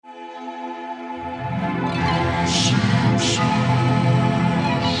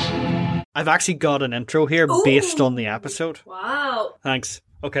I've actually got an intro here based on the episode. Wow. Thanks.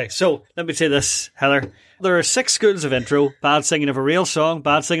 Okay, so let me say this, Heather. There are 6 schools of intro: bad singing of a real song,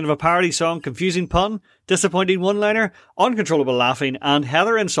 bad singing of a parody song, confusing pun, disappointing one-liner, uncontrollable laughing, and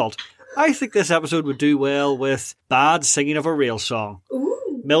Heather insult. I think this episode would do well with bad singing of a real song.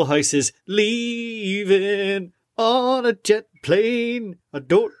 Ooh. Milhouse is leaving on a jet plane. I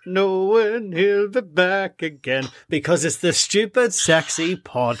don't know when he'll be back again, because it's the Stupid Sexy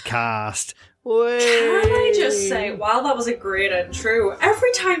Podcast. Way. Can I just say, wow, that was a great intro.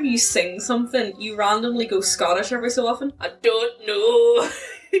 Every time you sing something, you randomly go Scottish every so often. I don't know.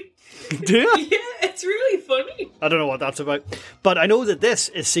 Do you? Yeah, it's really funny. I don't know what that's about. But I know that this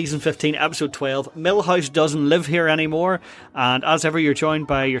is season 15, episode 12. Milhouse doesn't live here anymore. And as ever, you're joined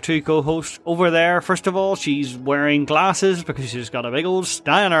by your 2 co-hosts. Over there, first of all, she's wearing glasses because she's got a big old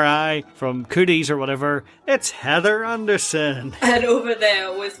sty in her eye from cooties or whatever. It's Heather Anderson. And over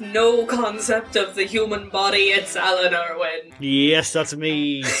there, with no concept of the human body, it's Alan Irwin. Yes, that's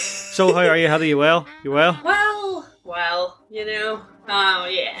me. So how are you, Heather? You well? You well? Well, you know. Oh,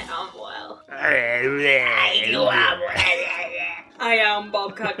 yeah, I'm well. I am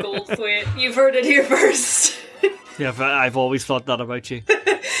Bobcat Goldthwait. You've heard it here first. Yeah, I've always thought that about you.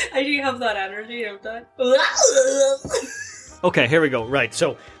 I do have that energy, don't I? Okay, here we go. Right,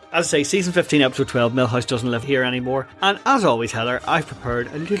 so, as I say, season 15, episode 12, Milhouse doesn't live here anymore. And as always, Heather, I've prepared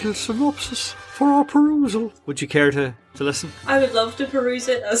a little synopsis for our perusal. Would you care to listen? I would love to peruse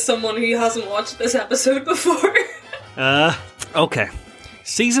it as someone who hasn't watched this episode before. Okay.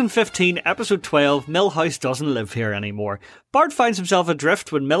 Season 15, episode 12, Milhouse doesn't live here anymore. Bart finds himself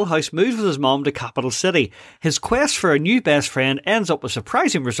adrift when Milhouse moves with his mom to Capital City. His quest for a new best friend ends up with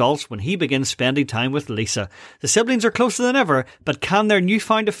surprising results when he begins spending time with Lisa. The siblings are closer than ever, but can their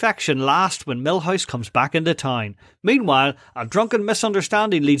newfound affection last when Milhouse comes back into town? Meanwhile, a drunken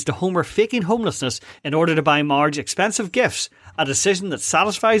misunderstanding leads to Homer faking homelessness in order to buy Marge expensive gifts, a decision that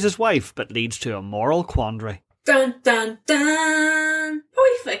satisfies his wife but leads to a moral quandary. Dun dun dun!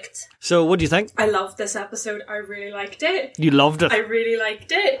 Perfect. So, what do you think? I loved this episode. I really liked it. You loved it? I really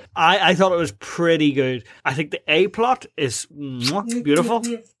liked it. I thought it was pretty good. I think the A plot is beautiful.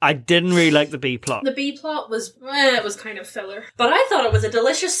 I didn't really like the B plot. The B plot was, it was kind of filler. But I thought it was a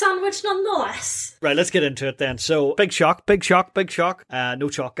delicious sandwich nonetheless. Right, let's get into it then. So, big shock. No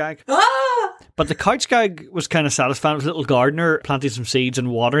chalk gag. Ah! But the couch gag was kind of satisfying. It was a little gardener planting some seeds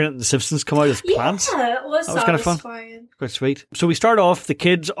and watering it, and the Simpsons come out as plants. Yeah, it was that was kind of fun. Quite sweet. So we start off, the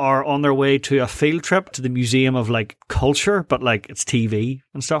kids are on their way to a field trip to the Museum of, like, Culture, but, like, it's TV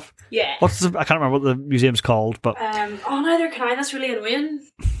and stuff. Yeah. I can't remember what the museum's called, but... neither can I. That's really annoying.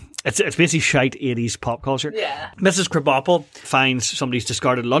 It's basically shite 80s pop culture. Yeah. Mrs. Krabappel finds somebody's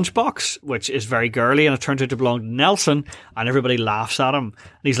discarded lunchbox, which is very girly, and it turns out to belong to Nelson, and everybody laughs at him.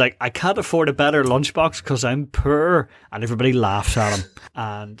 And he's like, I can't afford a better lunchbox because I'm poor. And everybody laughs at him.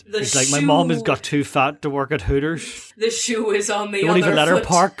 And he's like, my mom has got too fat to work at Hooters. The shoe is on the They other won't even let her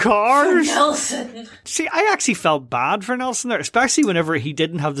park cars. Nelson. See, I actually felt bad for Nelson there, especially whenever he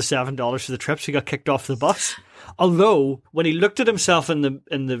didn't have the $7 for the trip, so he got kicked off the bus. Although, when he looked at himself in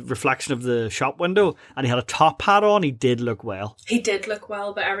the reflection of the shop window and he had a top hat on, he did look well. He did look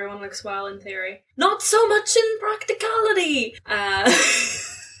well, but everyone looks well in theory. Not so much in practicality.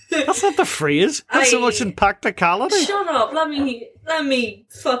 That's not the phrase. Not so much in practicality. Shut up. Let me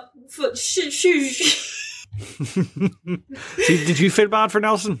See, did you feel bad for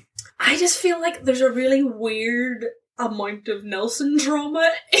Nelson? I just feel like there's a really weird amount of Nelson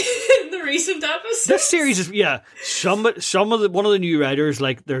drama in the recent episodes. This series is, one of the new writers,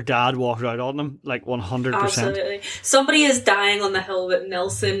 like, their dad walked out on them, like, 100%. Absolutely. Somebody is dying on the hill that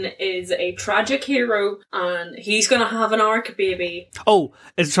Nelson is a tragic hero and he's gonna have an arc baby. Oh,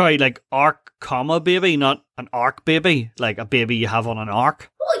 sorry, like, arc, baby, not an arc baby, like a baby you have on an arc.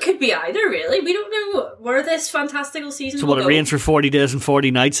 Well, it could be either, really. We don't know where this fantastical season So will what, it go. rains for 40 days and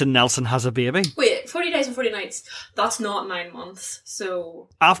 40 nights and Nelson has a baby? Wait, 40 days and 40 nights. That's not 9 months, so...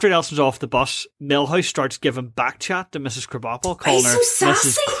 After Nelson's off the bus, Milhouse starts giving back chat to Mrs. Krabappel, calling her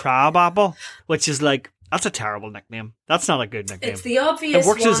Mrs. Crabapple, which is like, that's a terrible nickname. That's not a good nickname. It's the obvious It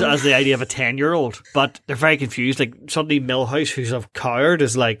works one. as the idea of a 10-year-old, but they're very confused. Like, suddenly Milhouse, who's a coward,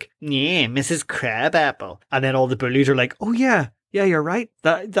 is like, yeah, Mrs. Crabapple. And then all the bullies are like, oh yeah, you're right.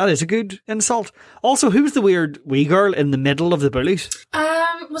 That is a good insult. Also, who was the weird wee girl in the middle of the bullies?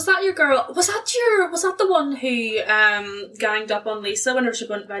 Was that your girl? Was that the one who ganged up on Lisa whenever she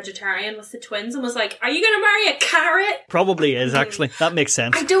went vegetarian with the twins and was like, "Are you going to marry a carrot?" Probably is, actually. That makes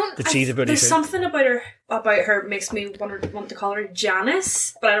sense. I don't. That she's a bully there's too. something about her makes me want to call her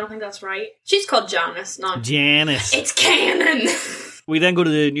Janice, but I don't think that's right. She's called Janice, not Janice. It's canon. We then go to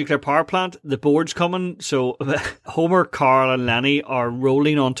the nuclear power plant. The board's coming. So Homer, Carl, and Lenny are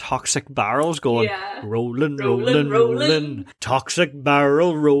rolling on toxic barrels, going, rolling, rolling, rolling, toxic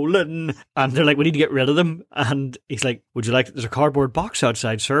barrel rolling. And they're like, we need to get rid of them. And he's like, would you like, there's a cardboard box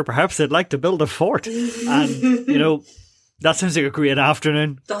outside, sir. Perhaps they'd like to build a fort. And, you know, that sounds like a great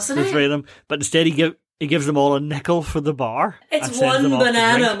afternoon. Doesn't the it? three of them. But instead he gives them all a nickel for the bar. It's one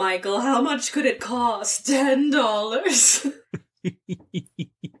banana, Michael. How much could it cost? $10.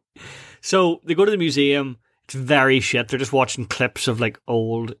 So they go to the museum. It's very shit. They're just watching clips of like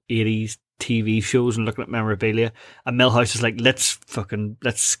old 80s TV shows and looking at memorabilia. And Milhouse is like, let's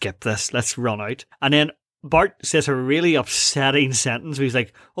skip this. Let's run out. And then Bart says a really upsetting sentence where he's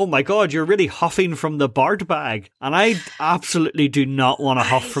like, oh my God, you're really huffing from the Bart bag. And I absolutely do not want to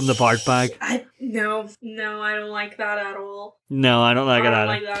huff from the Bart bag. No, I don't like that at all. No, I don't like it I don't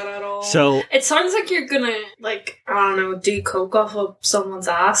like that at all. So it sounds like you're gonna, like, I don't know, do coke off of someone's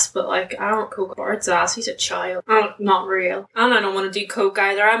ass, but like, I don't coke Bart's ass. He's a child. Not real. And I don't want to do coke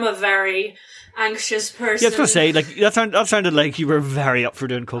either. I'm a very anxious person. Yeah, I was going to say, like, that sounded like you were very up for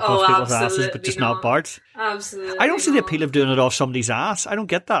doing coke off people's asses, but just not Bart's. Absolutely. I don't see the appeal of doing it off somebody's ass. I don't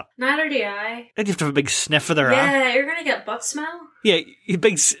get that. Neither do I. Then you have to have a big sniff of their ass. Yeah, you're gonna get butt smell. Yeah, a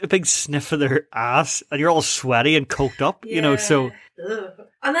big sniff of their ass, and you're all sweaty and coked up, you know, so... Ugh.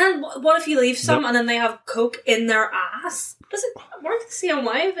 And then what if you leave some and then they have coke in their ass? Does it work the same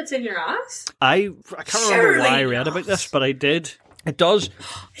way if it's in your ass? I can't remember why I read about this, but I did. It does.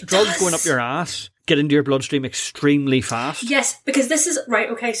 Drugs going up your ass get into your bloodstream extremely fast. Yes, because this is... Right,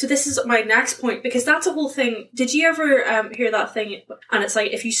 okay, so this is my next point, because that's a whole thing. Did you ever hear that thing? And it's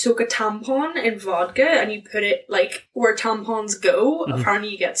like, if you soak a tampon in vodka and you put it, like, where tampons go, apparently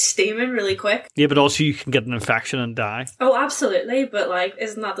you get steaming really quick. Yeah, but also you can get an infection and die. Oh, absolutely, but, like,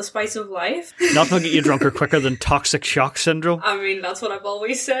 isn't that the spice of life? Nothing will get you drunker quicker than toxic shock syndrome. I mean, that's what I've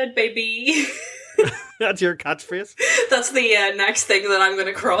always said, baby. That's your catchphrase? That's the next thing that I'm going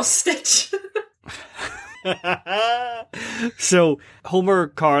to cross-stitch. So Homer,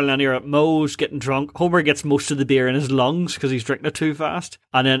 Carl, and Lenny are at Moe's getting drunk. Homer gets most of the beer in his lungs because he's drinking it too fast.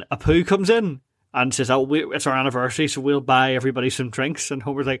 And then Apu comes in and says, it's our anniversary, so we'll buy everybody some drinks. And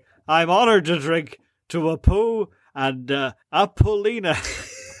Homer's like, I'm honoured to drink to Apu and Apollina.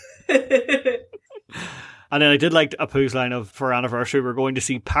 And then I did like Apu's line of, for our anniversary, we're going to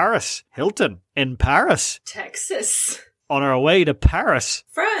see Paris Hilton in Paris, Texas, on our way to Paris,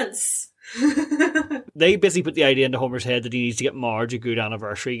 France. They basically put the idea into Homer's head that he needs to get Marge a good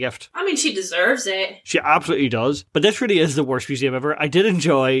anniversary gift. I mean, she deserves it. She absolutely does. But this really is the worst museum ever. I did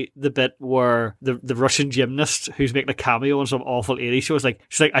enjoy the bit where the Russian gymnast who's making a cameo on some awful 80s show is like,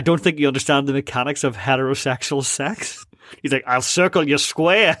 she's like, I don't think you understand the mechanics of heterosexual sex. He's like, I'll circle you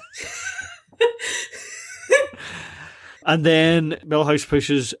square. And then Milhouse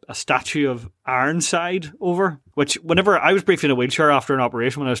pushes a statue of Ironside over, which whenever I was briefly in a wheelchair after an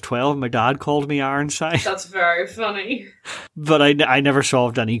operation when I was 12, my dad called me Ironside. That's very funny. But I never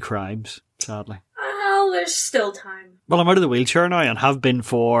solved any crimes, sadly. Well, there's still time. Well, I'm out of the wheelchair now and have been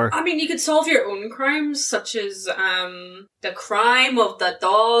for... I mean, you could solve your own crimes, such as the crime of the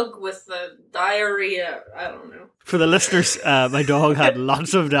dog with the diarrhea. I don't know. For the listeners, my dog had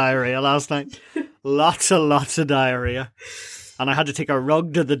lots of diarrhea last night. Lots of diarrhea. And I had to take a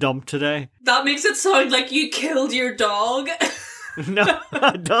rug to the dump today. That makes it sound like you killed your dog. No,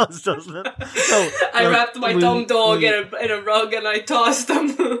 it does, doesn't it? No, I wrapped my dumb dog in a rug and I tossed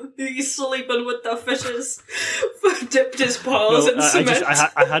him. He's sleeping with the fishes. Dipped his paws in cement.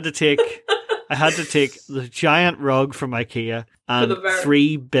 I had to take the giant rug from IKEA and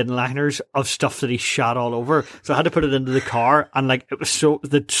 3 bin liners of stuff that he shat all over. So I had to put it into the car, and like it was so,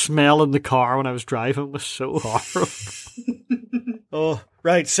 the smell in the car when I was driving was so horrible. Oh,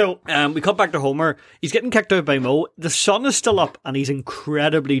 right. So we cut back to Homer. He's getting kicked out by Moe. The sun is still up, and he's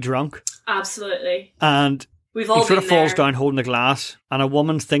incredibly drunk. Absolutely. And we've all he sort of been falls there. down holding a glass, and a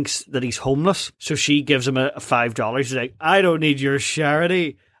woman thinks that he's homeless, so she gives him a $5. She's like, I don't need your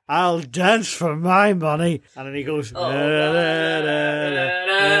charity. I'll dance for my money. And then he goes... By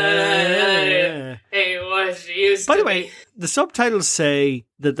the way, the subtitles say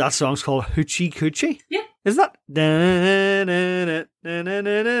that song's called Hoochie Coochie. Yeah. Is that...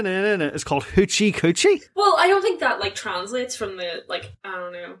 It's called Hoochie Coochie? Well, I don't think that, like, translates from the, like, I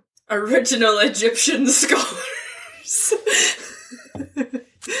don't know, original Egyptian scholars.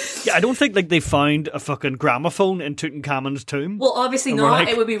 Yeah, I don't think like they found a fucking gramophone in Tutankhamun's tomb. Well, obviously and not. like,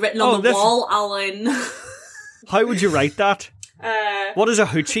 it would be written on the wall, Alan. How would you write that? What is a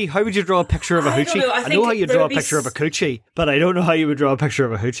hoochie? How would you draw a picture of a I don't hoochie? know. I know how you draw a picture of a coochie, but I don't know how you would draw a picture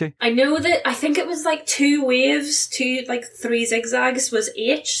of a hoochie. I know that, I think it was like 2 waves, 3 zigzags was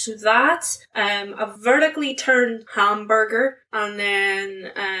H, so that, a vertically turned hamburger, and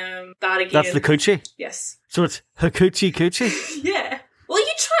then, that again. That's the coochie? Yes. So it's hoochie coochie? Yeah. Well,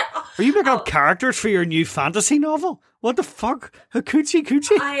 you try... Are you making up characters for your new fantasy novel? What the fuck? Hoochie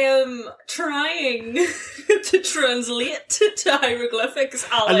coochie? I am trying to translate to hieroglyphics,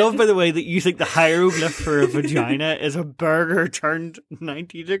 Alan. I love, by the way, that you think the hieroglyph for a vagina is a burger turned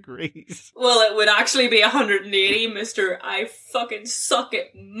 90 degrees. Well, it would actually be 180, Mr. I fucking suck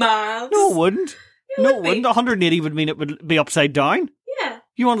at maths. No, it wouldn't. It No, would it be. wouldn't. 180 would mean it would be upside down. Yeah.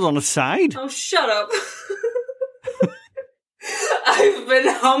 You want it on the side. Oh, shut up. I've been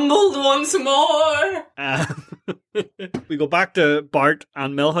humbled once more. We go back to Bart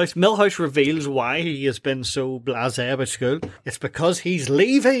and Milhouse. Milhouse reveals why he has been so blasé about school. It's because he's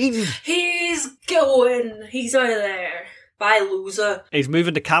leaving. He's going. He's out of there. Bye, loser. He's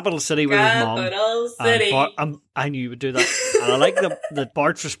moving to Capital City with his mom. Capital City. I knew you would do that. And I like that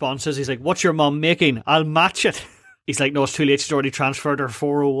Bart's response is, he's like, what's your mom making? I'll match it. He's like, no, it's too late. She's already transferred her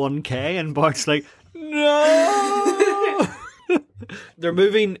 401k. And Bart's like, no. They're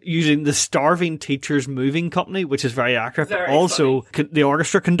moving using the Starving Teachers Moving Company, which is very accurate. Very But also, the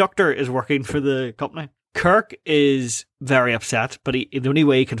orchestra conductor is working for the company. Kirk is very upset, but the only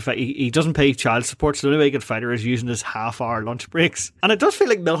way he can fight, he doesn't pay child support, so the only way he can fight her is using his half-hour lunch breaks. And it does feel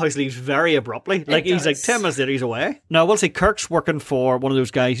like Milhouse leaves very abruptly. Like, he's like 10 minutes later, he's away. Now, I will say Kirk's working for one of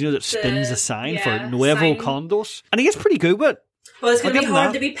those guys, that spins a sign for Nuevo sign. Condos. And he is pretty good with it. Well, it's going to I'll be give him hard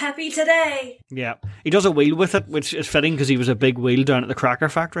that. to be peppy today. Yeah. He does a wheel with it, which is fitting because he was a big wheel down at the cracker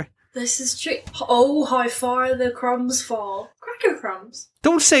factory. This is true. Oh, how far the crumbs fall. Cracker crumbs.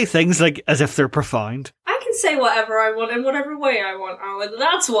 Don't say things like as if they're profound. I can say whatever I want in whatever way I want, Alan.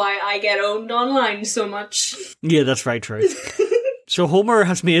 That's why I get owned online so much. Yeah, that's very true. So Homer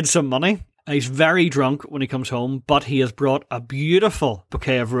has made some money. He's very drunk when he comes home, but he has brought a beautiful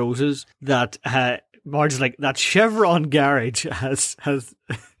bouquet of roses that Marge's like, that Chevron garage has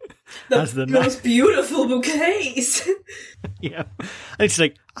the most beautiful bouquets. Yeah. And she's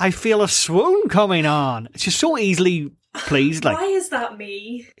like, I feel a swoon coming on. She's so easily pleased. Like, Why is that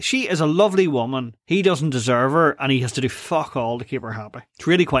me? she is a lovely woman. He doesn't deserve her, and he has to do fuck all to keep her happy. It's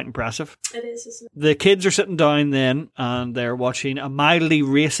really quite impressive. It is, isn't it? The kids are sitting down then, and they're watching a mildly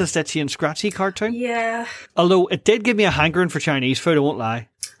racist Itchy and Scratchy cartoon. Yeah. Although it did give me a hankering for Chinese food, I won't lie.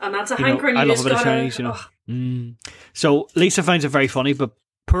 And that's a You know, hankering. I You love just a bit of gotta... Chinese, So Lisa finds it very funny, but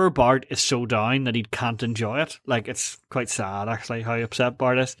poor Bart is so down that he can't enjoy it. Like, it's quite sad, actually, how upset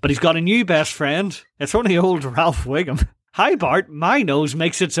Bart is. But he's got a new best friend. It's only old Ralph Wiggum. Hi, Bart. My nose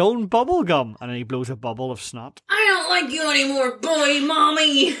makes its own bubble gum. And then he blows a bubble of snot. I don't like you anymore, boy,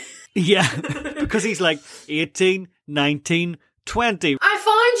 mommy. Yeah, because he's like 18, 19, 20. I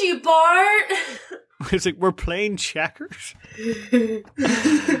found you, Bart. It's like, we're playing checkers.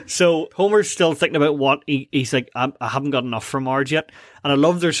 So Homer's still thinking about what he's like, I haven't got enough from Marge yet. And I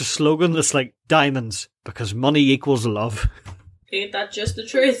love there's a slogan that's like, diamonds, because money equals love. Ain't that just the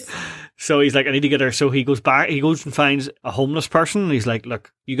truth? So he's like, I need to get her. So he goes and finds a homeless person. And he's like,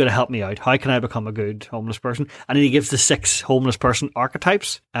 look, you got to help me out. How can I become a good homeless person? And then he gives the 6 homeless person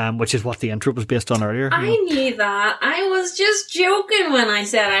archetypes, which is what the intro was based on earlier. I knew that. I was just joking when I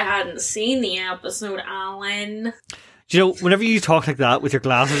said I hadn't seen the episode, Alan. Do you know, whenever you talk like that with your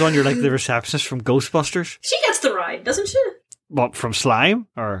glasses on, you're like the receptionist from Ghostbusters. She gets the ride, doesn't she? What, from Slime?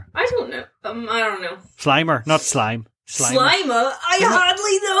 Or I don't know. I don't know. Slimer, not Slime. Slimer? I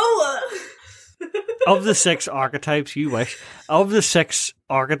hardly know her. Of the 6 archetypes, you wish. Of the 6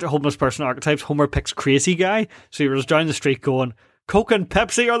 homeless person archetypes, Homer picks crazy guy. So he was down the street going, Coke and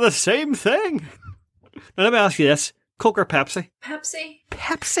Pepsi are the same thing. Now let me ask you this. Coke or Pepsi? Pepsi.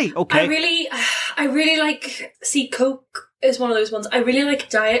 Pepsi, okay. I really like, see, Coke is one of those ones. I really like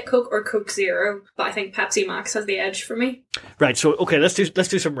Diet Coke or Coke Zero, but I think Pepsi Max has the edge for me. Right, so, okay, let's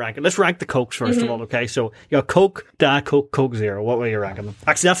do some ranking. Let's rank the Cokes first of all, okay? So, you got Coke, Diet Coke, Coke Zero. What way you ranking them?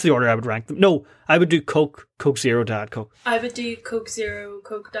 Actually, that's the order I would rank them. No, I would do Coke, Coke Zero, Diet Coke. I would do Coke Zero,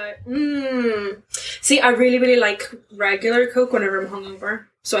 Coke Diet. See, I really, really like regular Coke whenever I'm hungover.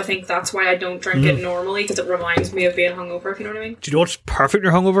 So I think that's why I don't drink it normally, because it reminds me of being hungover, if you know what I mean. Do you know what's perfect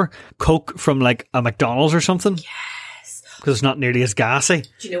when you're hungover? Coke from, like, a McDonald's or something. Yes. Because it's not nearly as gassy.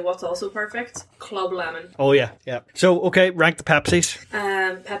 Do you know what's also perfect? Club Lemon. Oh, yeah. So, okay, rank the Pepsis.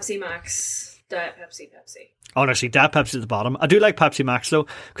 Pepsi Max, Diet Pepsi. Honestly, Diet Pepsi at the bottom. I do like Pepsi Max, though,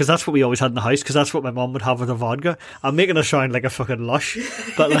 because that's what we always had in the house, because that's what my mum would have with her vodka. I'm making it sound like a fucking lush,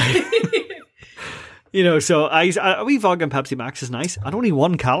 but, like... You know, so a wee vodka and Pepsi Max is nice. And only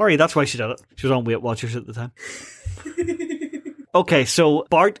 1 calorie. That's why she did it. She was on Weight Watchers at the time. Okay, so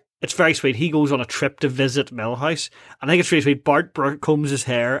Bart, it's very sweet. He goes on a trip to visit Milhouse. And I think it's really sweet. Bart combs his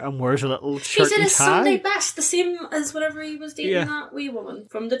hair and wears a little shirt He's in and his tie. Sunday best, the same as whenever he was dating Yeah. that wee woman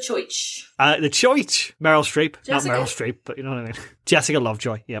from the church. The Choich, Meryl Streep. Jessica. Not Meryl Streep, but you know what I mean. Jessica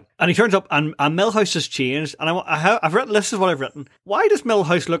Lovejoy, yeah. And he turns up and Milhouse has changed. And I've written, this is what I've written. Why does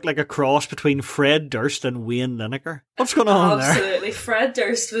Milhouse look like a cross between Fred Durst and Wayne Lineker? What's going on there? Absolutely. Fred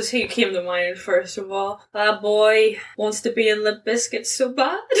Durst was who came to mind first of all. That boy wants to be in Limp Bizkit so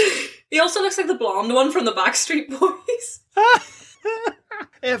bad. He also looks like the blonde one from the Backstreet Boys.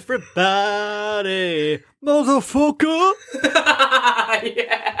 Everybody, motherfucker.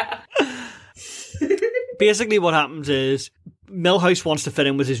 Yeah. Basically what happens is Milhouse wants to fit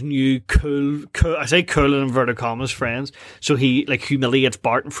in with his new cool, I say cool in inverted commas, friends. So he like humiliates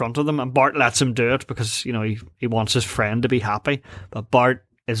Bart in front of them, and Bart lets him do it because, you know, he wants his friend to be happy. But Bart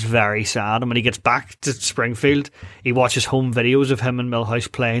is very sad, and when he gets back to Springfield, he watches home videos of him and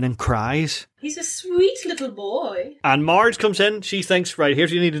Milhouse playing and cries. He's a sweet little boy. And Marge comes in. She thinks, right,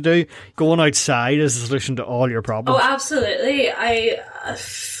 here's what you need to do. Going outside is the solution to all your problems. Oh, absolutely.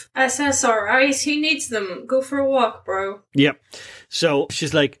 SSRIs, who needs them? Go for a walk, bro. Yep. So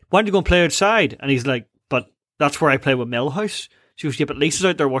she's like, why don't you go and play outside? And he's like, but that's where I play with Milhouse. She goes, yeah, but Lisa's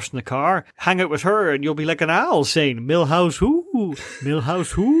out there washing the car. Hang out with her and you'll be like an owl saying, Milhouse who?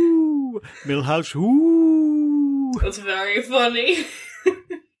 Milhouse who? Milhouse who? That's very funny.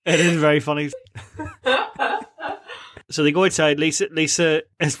 It is very funny. So they go outside. Lisa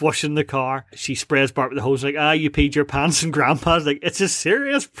is washing the car. She sprays Bart with the hose like, you peed your pants, and Grandpa's like, it's a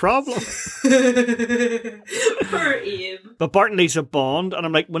serious problem. Poor Abe. But Bart and Lisa bond, and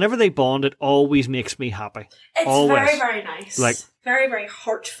I'm like, whenever they bond, it always makes me happy. It's always. very, very nice. Like, very, very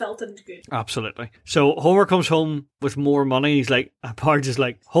heartfelt and good. Absolutely. So Homer comes home with more money. He's like, Marge is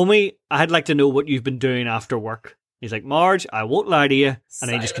like, homie, I'd like to know what you've been doing after work. He's like, Marge, I won't lie to you. And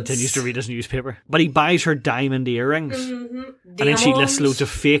then he just continues to read his newspaper. But he buys her diamond earrings. Mm-hmm. And then she lists loads of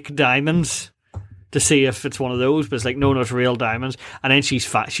fake diamonds to see if it's one of those. But it's like, no, it's real diamonds. And then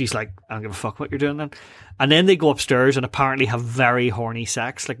she's like, I don't give a fuck what you're doing then. And then they go upstairs and apparently have very horny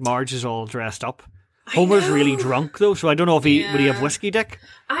sex. Like Marge is all dressed up. Homer's really drunk though, so I don't know if would he have whiskey dick?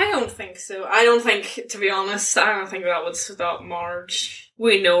 I don't think so. I don't think, to be honest, I don't think that would stop Marge.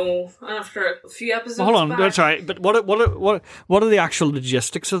 We know after a few episodes. Well, hold on, back, that's all right. But what are the actual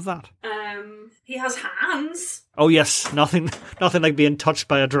logistics of that? He has hands. Oh yes, nothing like being touched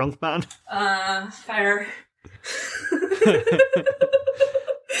by a drunk man. Fair.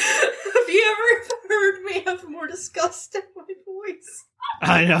 Have you ever heard me have more disgust in my voice?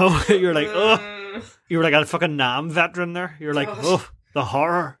 I know. You're like, oh. You were like a fucking Nam veteran there. You're like, oh, the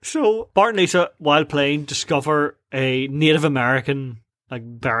horror. So Bart and Lisa, while playing, discover a Native American like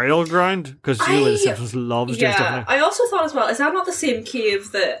burial ground because you know the Simpsons loves doing stuff like that. I also thought as well, is that not the same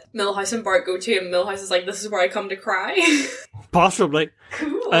cave that Milhouse and Bart go to, and Milhouse is like, this is where I come to cry? Possibly.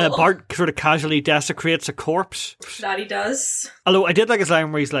 Cool. Bart sort of casually desecrates a corpse. That he does. Although I did like his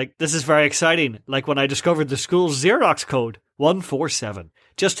line where he's like, this is very exciting. Like when I discovered the school's Xerox code, 147.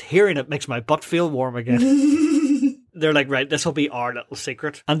 Just hearing it makes my butt feel warm again. They're like, right, this will be our little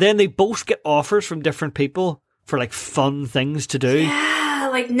secret. And then they both get offers from different people for like fun things to do. Yeah,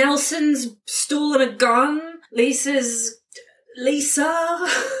 like Nelson's stolen a gun. Lisa.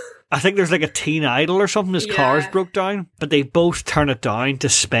 I think there's like a teen idol or something. His car's broke down, but they both turn it down to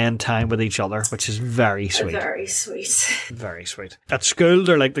spend time with each other, which is very sweet. Very sweet. Very sweet. At school,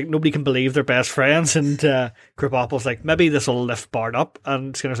 they're like nobody can believe they're best friends, and Krabappel's like, maybe this will lift Bart up,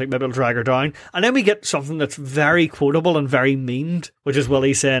 and Skinner's like, maybe it'll drag her down. And then we get something that's very quotable and very memed, which is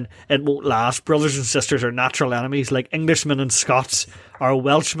Willie saying, it won't last. Brothers and sisters are natural enemies, like Englishmen and Scots, or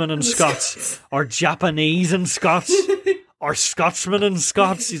Welshmen and Scots, or Japanese and Scots. Or Scotsmen and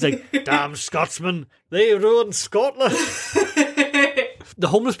Scots. He's like, damn Scotsmen, they ruined Scotland. The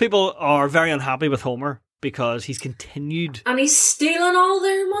homeless people are very unhappy with Homer because he's continued. And he's stealing all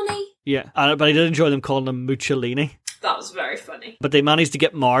their money. Yeah, but I did enjoy them calling him Mucciolini. That was very funny. But they managed to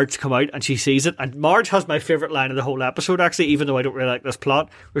get Marge to come out and she sees it. And Marge has my favourite line of the whole episode, actually, even though I don't really like this plot,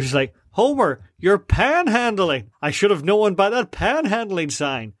 where she's like, Homer, you're panhandling. I should have known by that panhandling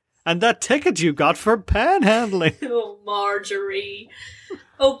sign. And that ticket you got for panhandling. Oh, Marjorie.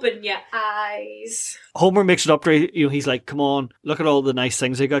 Open your eyes. Homer makes it up to her. You know, he's like, come on, look at all the nice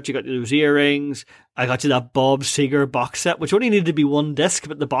things I got. You got those earrings. I got you that Bob Seger box set, which only needed to be one disc,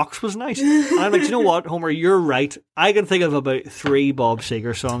 but the box was nice. And I'm like, you know what, Homer, you're right. I can think of about 3 Bob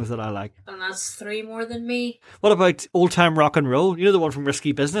Seger songs that I like. And that's 3 more than me. What about Old Time Rock and Roll? You know the one from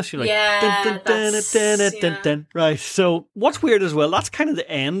Risky Business? You're like, Yeah, that's... Right, so what's weird as well, that's kind of the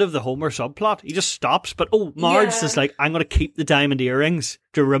end of the Homer subplot. He just stops, but Marge is like, I'm going to keep the diamond earrings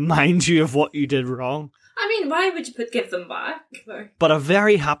to remind you of what you did wrong. I mean, why would you give them back? But a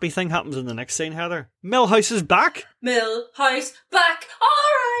very happy thing happens in the next scene, Heather. Milhouse is back. Milhouse back. All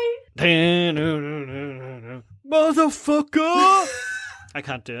right. Motherfucker. I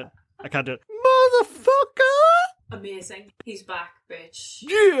can't do it. Motherfucker. Amazing. He's back, bitch.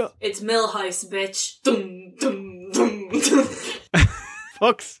 Yeah. It's Milhouse, bitch. Dum, dum, dum, dum.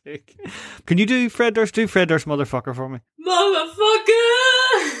 Fuck's sake. Can you do Fred Durst? Do Fred Durst motherfucker for me.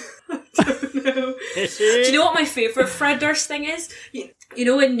 Motherfucker. I don't know. Do you know what my favourite Fred Durst thing is? You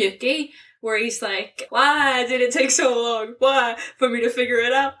know in Nuki, where he's like, why did it take so long? Why? For me to figure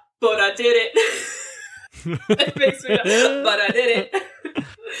it out? But I did it. It makes me laugh, but I did it.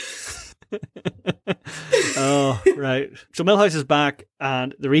 Oh, right. So Milhouse is back,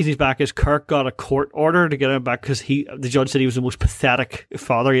 and the reason he's back is Kirk got a court order to get him back because the judge said he was the most pathetic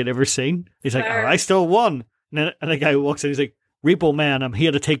father he had ever seen. He's like, I still won. And the guy walks in, he's like, Repo Man, I'm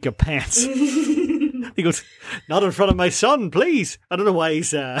here to take your pants. He goes, not in front of my son, please. I don't know why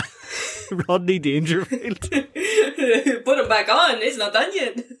he's Rodney Dangerfield. Put him back on, it's not done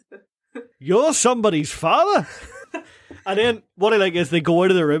yet. You're somebody's father. And then what I like is they go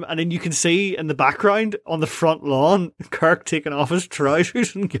out of the room, and then you can see in the background on the front lawn Kirk taking off his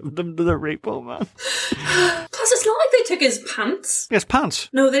trousers and giving them to the Repo Man. Plus, it's not like they took his pants. Yes, pants.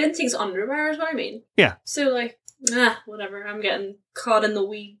 No, they didn't take his underwear, is what I mean. Yeah. So, like, whatever. I'm getting caught in the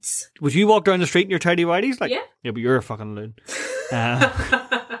weeds. Would you walk down the street in your tidy whities? Like, yeah. Yeah, but you're a fucking loon.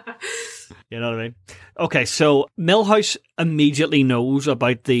 You know what I mean? Okay, so Milhouse immediately knows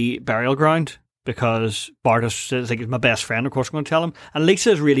about the burial ground because Bart is like, he's my best friend, of course I'm going to tell him. And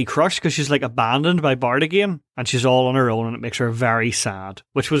Lisa is really crushed because she's like abandoned by Bart again, and she's all on her own, and it makes her very sad,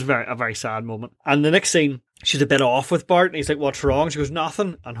 which was a very sad moment. And the next scene, she's a bit off with Bart, and he's like, what's wrong? She goes,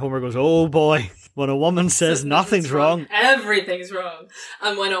 nothing. And Homer goes, oh boy, when a woman says nothing's wrong, everything's wrong.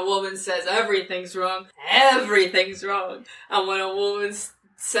 And when a woman says everything's wrong, everything's wrong. And when a woman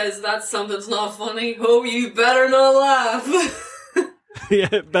says that something's not funny, oh, you better not laugh.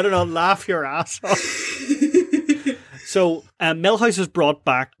 Yeah, better not laugh your ass off. So Milhouse has brought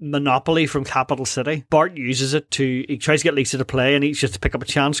back Monopoly from Capital City. Bart uses it he tries to get Lisa to play, and he's just to pick up a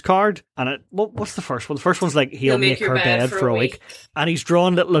chance card. And what's the first one? The first one's like, he'll make her bed for a week. And he's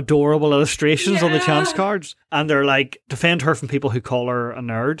drawn little adorable illustrations on the chance cards. And they're like, defend her from people who call her a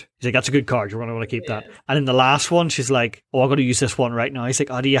nerd. He's like, that's a good card, you're going to want to keep that. And in the last one, she's like, oh, I'm going to use this one right now. He's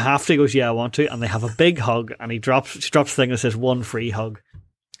like, oh, do you have to? He goes, yeah, I want to. And they have a big hug, and she drops a thing that says 1 free hug.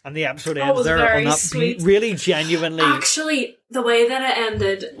 And the episode ends there on that sweet. Really genuinely... Actually, the way that it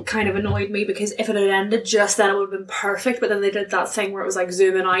ended kind of annoyed me, because if it had ended just then, it would have been perfect. But then they did that thing where it was like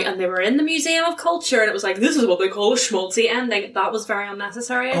zooming out, and they were in the Museum of Culture, and it was like, this is what they call a schmaltzy ending. That was very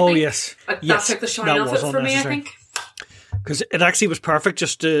unnecessary, I think. Yes. That took the shine off it for me, I think. Because it actually was perfect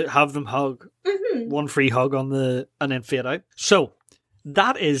just to have them hug. Mm-hmm. 1 free hug and then fade out. So...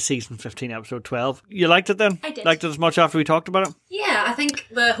 that is season 15, episode 12. You liked it then? I did. Liked it as much after we talked about it? Yeah, I think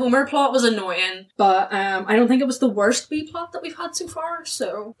the Homer plot was annoying, but I don't think it was the worst B plot that we've had so far,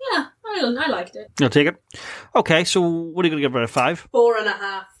 so yeah, I liked it. You'll take it. Okay, so what are you going to give it, a 5?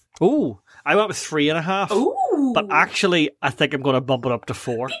 4.5. Ooh, I went with 3.5. Ooh. But actually, I think I'm going to bump it up to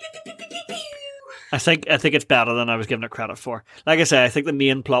 4. I think it's better than I was giving it credit for. Like I say, I think the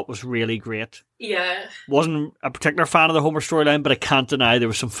main plot was really great. Yeah. Wasn't a particular fan of the Homer storyline, but I can't deny there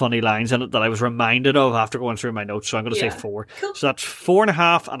were some funny lines in it that I was reminded of after going through my notes, so I'm going to say 4. Cool. So that's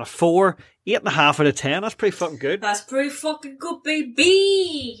 4.5 and a 4, 8.5 out of 10. That's pretty fucking good. That's pretty fucking good,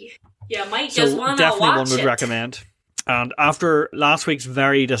 baby. Yeah, might just want to watch it. Definitely one would recommend. And after last week's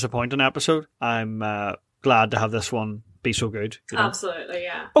very disappointing episode, I'm glad to have this one be so good. You know? Absolutely,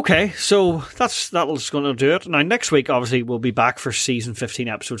 yeah. Okay, so that's going to do it. Now, next week, obviously, we'll be back for season 15,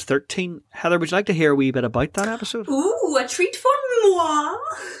 episode 13. Heather, would you like to hear a wee bit about that episode? Ooh, a treat for moi.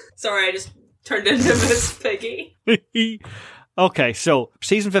 Sorry, I just turned into Miss Piggy. Okay, so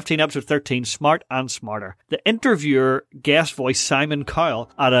season 15, episode 13, Smart and Smarter. The interviewer, guest voice Simon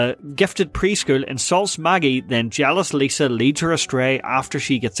Cowell, at a gifted preschool insults Maggie, then jealous Lisa leads her astray after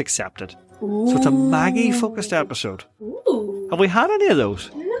she gets accepted. Ooh. So it's a Maggie-focused episode. Ooh. Have we had any of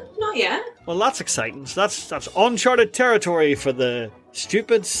those? No, not yet. Well, that's exciting. So that's uncharted territory for the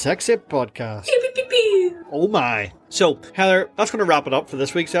Stupid Sexy Podcast. Pew, pew, pew, pew. Oh my. So, Heather, that's going to wrap it up for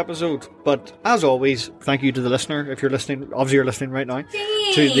this week's episode. But as always, thank you to the listener. If you're listening, obviously you're listening right now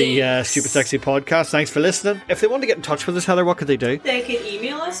to the Stupid Sexy podcast. Thanks for listening. If they want to get in touch with us, Heather, what could they do? They could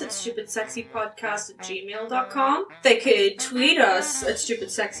email us at stupidsexypodcast@gmail.com. They could tweet us at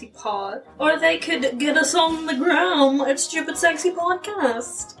stupidsexypod. Or they could get us on the gram at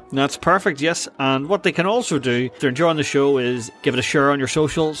stupidsexypodcast. That's perfect, yes. And what they can also do, if they're enjoying the show, is give it a share on your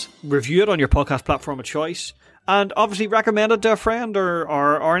socials, review it on your podcast platform of choice, and obviously recommend it to a friend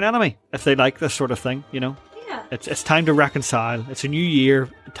or an enemy if they like this sort of thing, you know. Yeah. It's time to reconcile. It's a new year,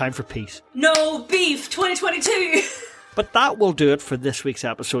 time for peace. No beef 2022! But that will do it for this week's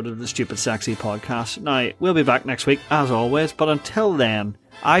episode of the Stupid Sexy podcast. Now, we'll be back next week, as always, but until then,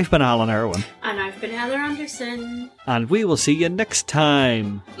 I've been Alan Irwin. And I've been Heather Anderson. And we will see you next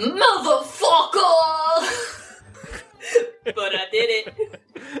time. Motherfucker! But I did it.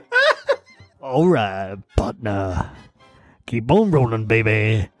 Alright, partner. Keep on rolling,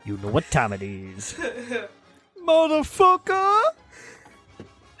 baby. You know what time it is. Motherfucker!